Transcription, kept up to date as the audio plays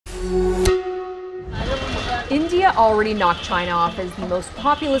India already knocked China off as the most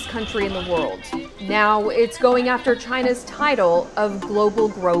populous country in the world. Now it's going after China's title of global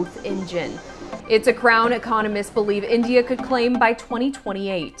growth engine. It's a crown economists believe India could claim by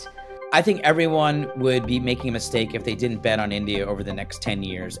 2028. I think everyone would be making a mistake if they didn't bet on India over the next 10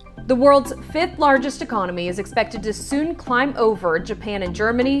 years. The world's fifth largest economy is expected to soon climb over Japan and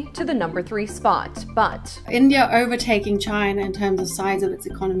Germany to the number 3 spot. But India overtaking China in terms of size of its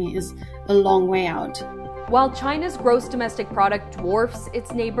economy is a long way out. While China's gross domestic product dwarfs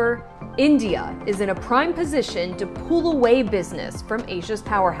its neighbor, India is in a prime position to pull away business from Asia's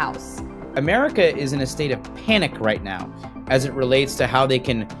powerhouse. America is in a state of panic right now as it relates to how they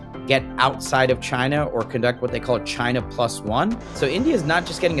can get outside of China or conduct what they call China +1. So India is not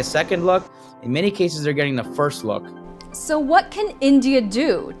just getting a second look. In many cases, they're getting the first look. So what can India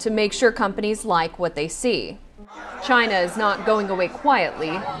do to make sure companies like what they see? China is not going away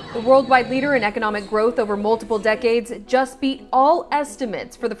quietly. The worldwide leader in economic growth over multiple decades just beat all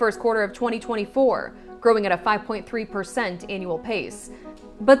estimates for the first quarter of 2024, growing at a 5.3% annual pace.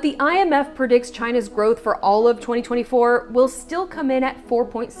 But the IMF predicts China's growth for all of 2024 will still come in at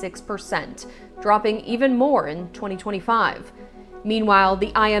 4.6%, dropping even more in 2025. Meanwhile,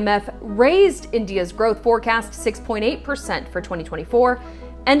 the IMF raised India's growth forecast 6.8% for 2024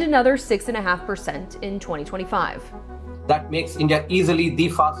 and another 6.5% in 2025. That makes India easily the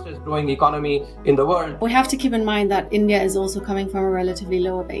fastest growing economy in the world. We have to keep in mind that India is also coming from a relatively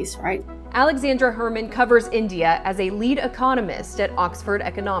lower base, right? Alexandra Herman covers India as a lead economist at Oxford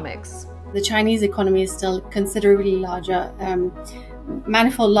Economics. The Chinese economy is still considerably larger,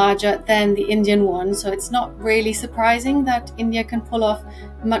 manifold larger than the Indian one. So it's not really surprising that India can pull off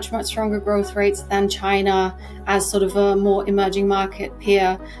much stronger growth rates than China as sort of a more emerging market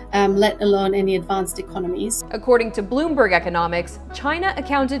peer, let alone any advanced economies. According to Bloomberg Economics, China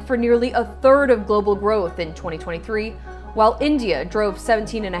accounted for nearly a third of global growth in 2023, while India drove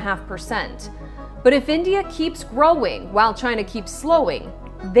 17.5%. But if India keeps growing while China keeps slowing,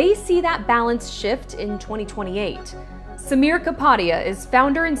 they see that balance shift in 2028. Samir Kapadia is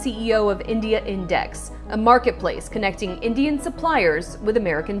founder and CEO of India Index, a marketplace connecting Indian suppliers with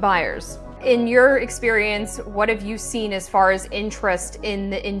American buyers. In your experience, what have you seen as far as interest in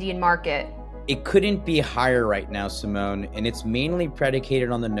the Indian market? It couldn't be higher right now, Simone, and it's mainly predicated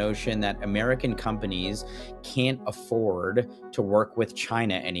on the notion that American companies can't afford to work with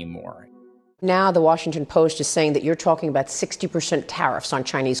China anymore. Now the Washington Post is saying that you're talking about 60% tariffs on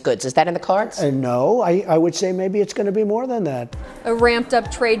Chinese goods. Is that in the cards? No, I would say maybe it's going to be more than that. A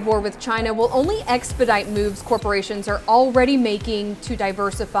ramped-up trade war with China will only expedite moves corporations are already making to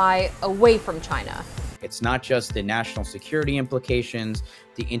diversify away from China. It's not just the national security implications,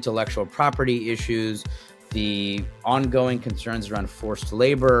 the intellectual property issues, the ongoing concerns around forced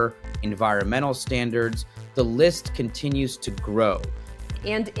labor, environmental standards. The list continues to grow.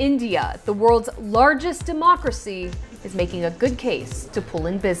 And India, the world's largest democracy, is making a good case to pull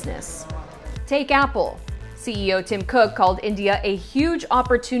in business. Take Apple. CEO Tim Cook called India a huge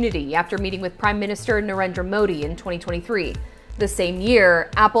opportunity after meeting with Prime Minister Narendra Modi in 2023. The same year,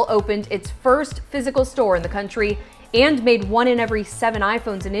 Apple opened its first physical store in the country and made 1 in every 7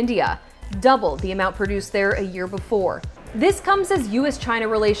 iPhones in India, double the amount produced there a year before. This comes as U.S.-China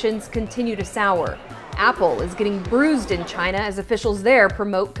relations continue to sour. Apple is getting bruised in China as officials there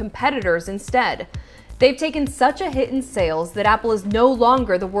promote competitors instead. They've taken such a hit in sales that Apple is no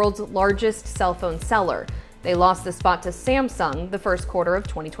longer the world's largest cell phone seller. They lost the spot to Samsung the first quarter of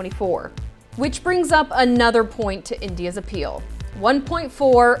 2024. Which brings up another point to India's appeal.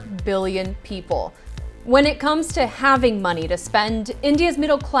 1.4 billion people. When it comes to having money to spend, India's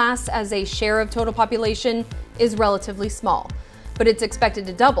middle class as a share of total population is relatively small, but it's expected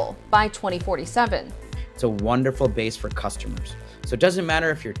to double by 2047. It's a wonderful base for customers. So it doesn't matter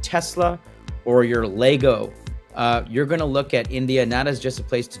if you're Tesla or you're Lego, you're going to look at India not as just a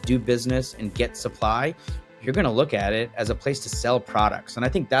place to do business and get supply. You're going to look at it as a place to sell products. And I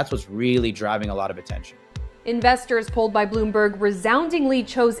think that's what's really driving a lot of attention. Investors polled by Bloomberg resoundingly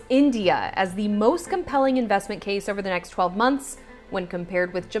chose India as the most compelling investment case over the next 12 months when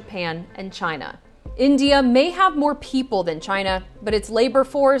compared with Japan and China. India may have more people than China, but its labor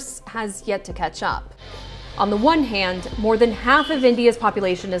force has yet to catch up. On the one hand, more than half of India's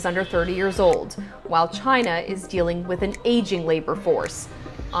population is under 30 years old, while China is dealing with an aging labor force.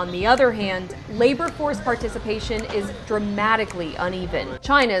 On the other hand, labor force participation is dramatically uneven.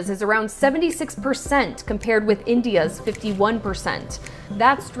 China's is around 76% compared with India's 51%.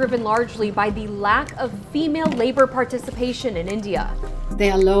 That's driven largely by the lack of female labor participation in India. They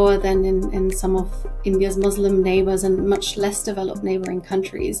are lower than in some of India's Muslim neighbors and much less developed neighboring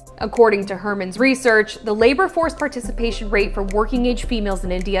countries. According to Herman's research, the labor force participation rate for working-age females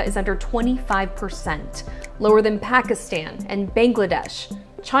in India is under 25%, lower than Pakistan and Bangladesh.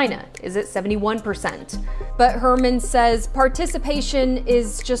 China is at 71%. But Herman says participation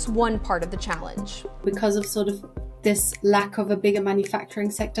is just one part of the challenge. Because of sort of this lack of a bigger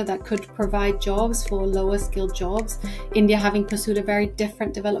manufacturing sector that could provide jobs for lower skilled jobs, India having pursued a very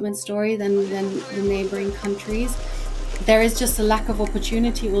different development story than the neighboring countries, there is just a lack of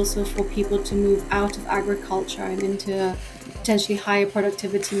opportunity also for people to move out of agriculture and into potentially higher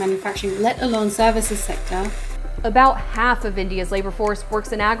productivity manufacturing, let alone services sector. About half of India's labor force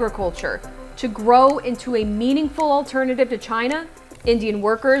works in agriculture. To grow into a meaningful alternative to China, Indian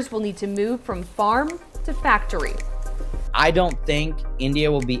workers will need to move from farm to factory. I don't think India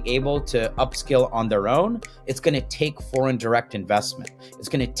will be able to upskill on their own. It's going to take foreign direct investment. It's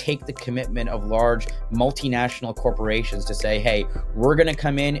going to take the commitment of large multinational corporations to say, hey, we're going to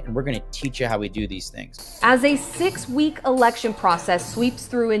come in and we're going to teach you how we do these things. As a 6-week election process sweeps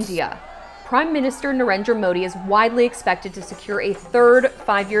through India, Prime Minister Narendra Modi is widely expected to secure a third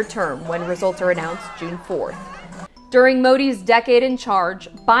 5-year term when results are announced June 4th. During Modi's decade in charge,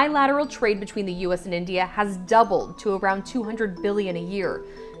 bilateral trade between the U.S. and India has doubled to around $200 billion a year.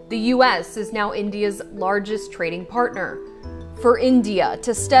 The U.S. is now India's largest trading partner. For India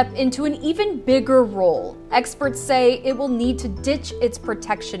to step into an even bigger role, experts say it will need to ditch its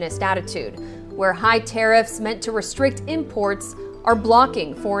protectionist attitude, where high tariffs meant to restrict imports are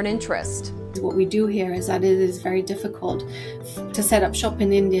blocking foreign interest. What we do here is that it is very difficult to set up shop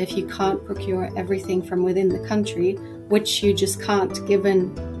in India if you can't procure everything from within the country, which you just can't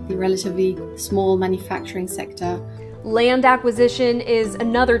given the relatively small manufacturing sector. Land acquisition is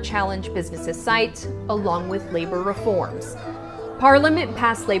another challenge businesses cite, along with labor reforms. Parliament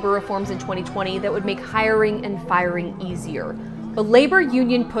passed labor reforms in 2020 that would make hiring and firing easier. But labor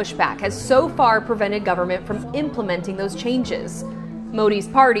union pushback has so far prevented government from implementing those changes. Modi's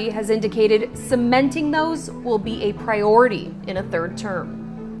party has indicated cementing those will be a priority in a third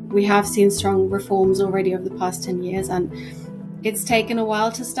term. We have seen strong reforms already over the past 10 years, and it's taken a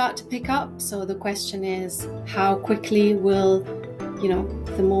while to start to pick up. So the question is, how quickly will,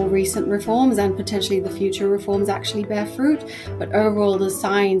 the more recent reforms and potentially the future reforms actually bear fruit? But overall, the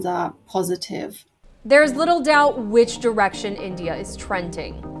signs are positive. There's little doubt which direction India is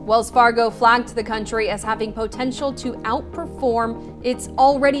trending. Wells Fargo flagged the country as having potential to outperform its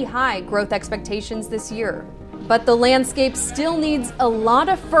already high growth expectations this year. But the landscape still needs a lot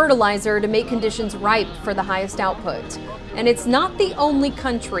of fertilizer to make conditions ripe for the highest output. And it's not the only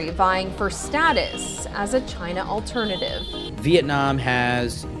country vying for status as a China alternative. Vietnam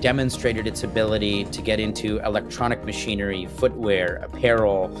has demonstrated its ability to get into electronic machinery, footwear,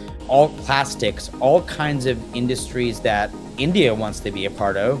 apparel, all plastics, all kinds of industries that India wants to be a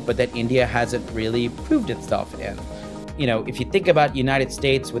part of, but that India hasn't really proved itself in. If you think about United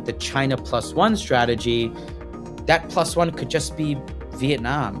States with the China +1 strategy, that +1 could just be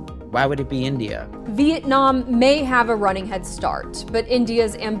Vietnam. Why would it be India? Vietnam may have a running head start, but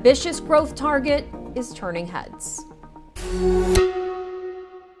India's ambitious growth target is turning heads.